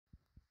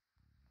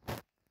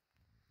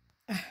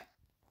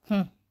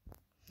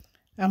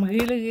I'm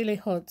really, really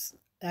hot.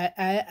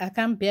 I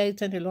can't bear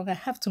it any longer. I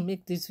have to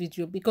make this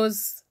video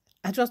because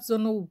I just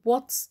don't know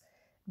what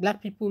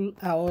black people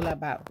are all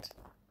about.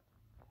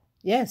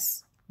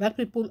 Yes, black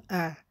people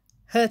are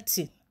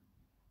hurting,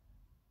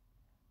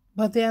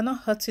 but they are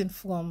not hurting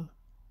from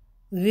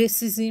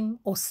racism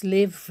or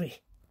slavery.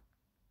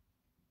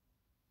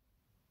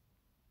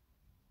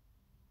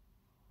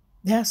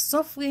 They are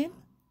suffering,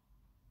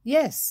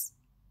 yes,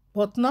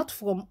 but not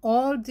from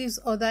all these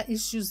other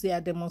issues they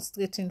are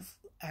demonstrating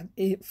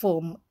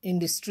from in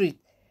the street.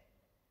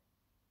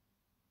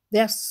 They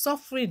are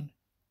suffering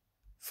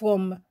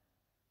from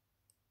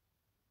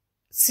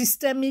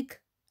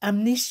systemic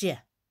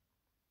amnesia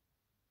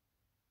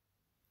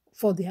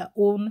for their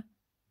own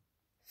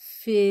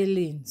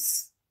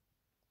failings.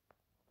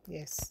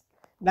 Yes,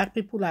 black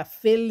people are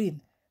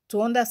failing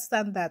to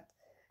understand that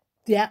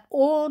their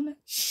own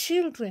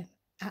children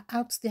are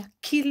out there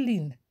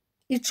killing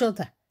each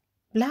other,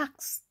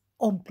 blacks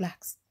on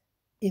blacks.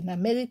 In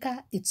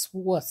America, it's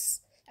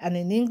worse. And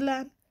in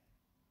England,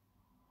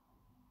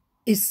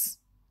 it's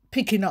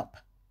picking up.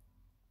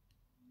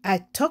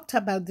 I talked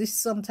about this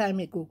some time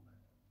ago.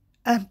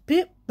 And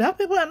black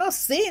people are not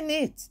saying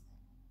it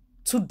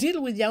to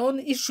deal with their own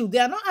issue. They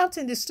are not out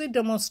in the street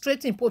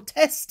demonstrating,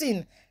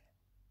 protesting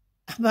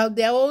about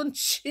their own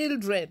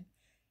children.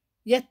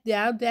 Yet they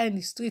are out there in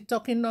the street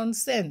talking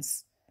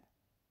nonsense.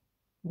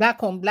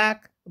 Black on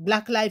black,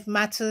 Black Lives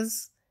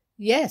Matters.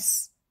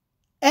 Yes,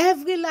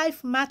 every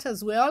life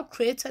matters. We're all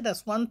created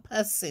as one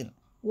person,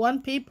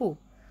 one people,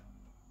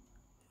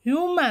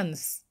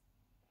 humans.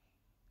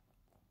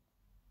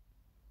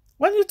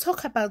 When you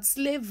talk about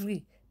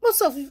slavery,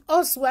 most of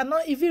us were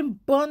not even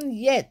born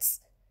yet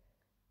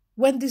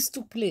when this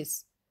took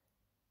place.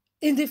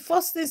 In the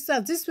first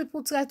instance, these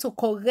people tried to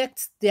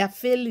correct their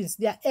failings,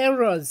 their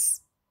errors.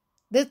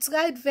 They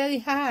tried very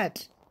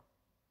hard.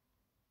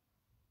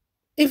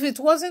 If it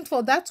wasn't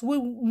for that,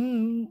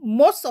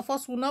 most of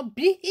us would not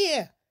be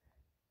here.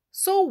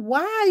 So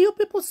why are you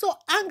people so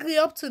angry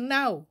up to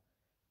now?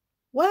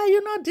 Why are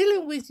you not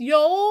dealing with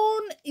your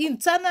own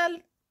internal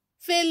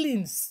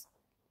failings?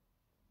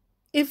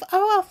 If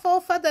our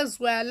forefathers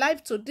were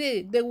alive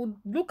today, they would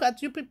look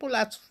at you people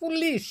as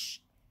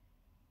foolish.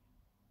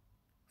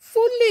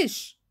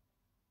 Foolish.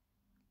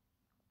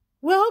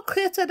 We're all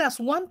created as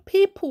one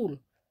people.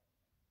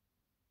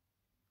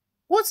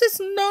 What's this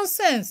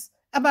nonsense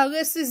about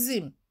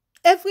racism?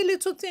 Every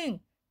little thing,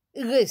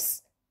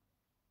 race.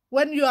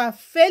 When you are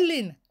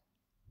failing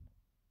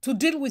to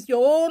deal with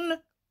your own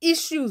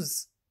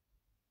issues.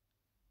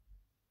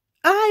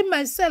 I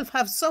myself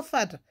have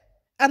suffered,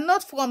 and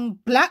not from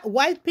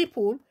white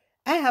people.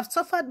 I have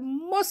suffered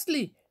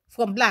mostly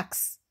from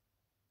blacks.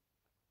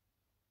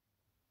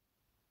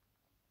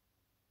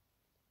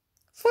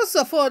 First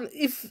of all,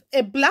 if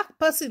a black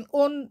person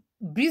owns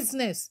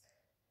business,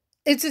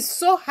 it is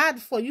so hard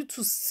for you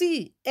to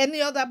see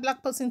any other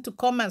black person to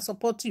come and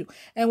support you.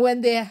 And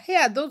when they are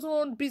here, those who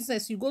own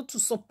business, you go to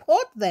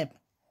support them.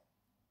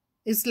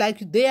 It's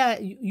like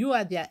you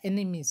are their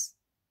enemies.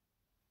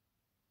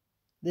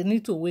 They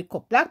need to wake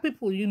up. Black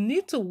people, you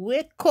need to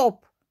wake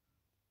up.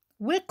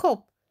 Wake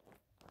up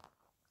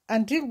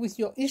and deal with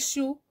your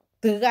issue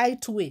the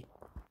right way.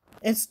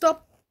 And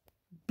stop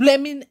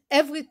blaming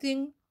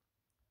everything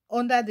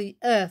under the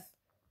earth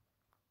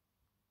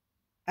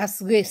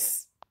as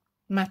race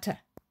matter.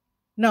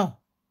 No.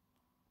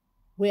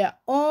 We are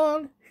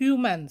all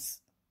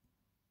humans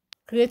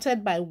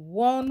created by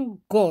one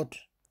God.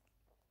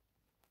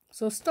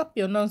 So stop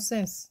your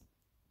nonsense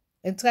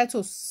and try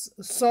to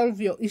solve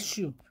your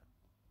issue.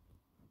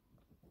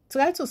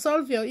 Try to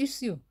solve your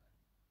issue.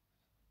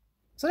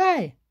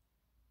 Try.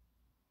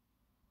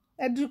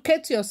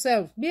 Educate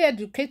yourself. Be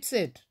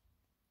educated.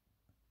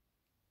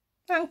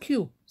 Thank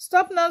you.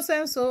 Stop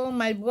nonsense, oh,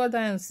 my brother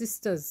and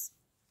sisters.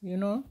 You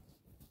know.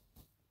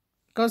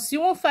 Because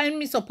you won't find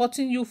me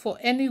supporting you for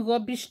any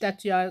rubbish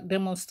that you are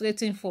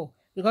demonstrating for.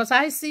 Because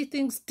I see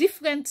things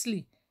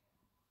differently.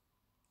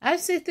 I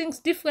see things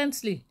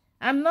differently.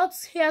 I'm not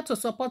here to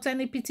support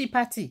any pity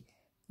party.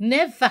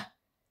 Never.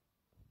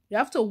 You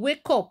have to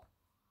wake up.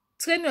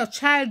 Train your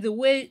child the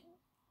way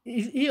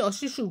he or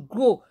she should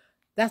grow.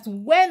 That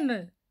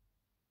when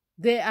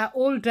they are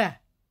older,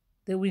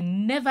 they will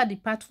never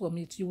depart from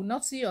it. You will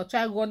not see your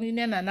child running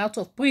in and out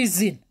of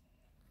prison.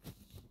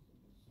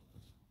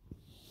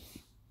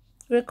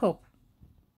 Wake up.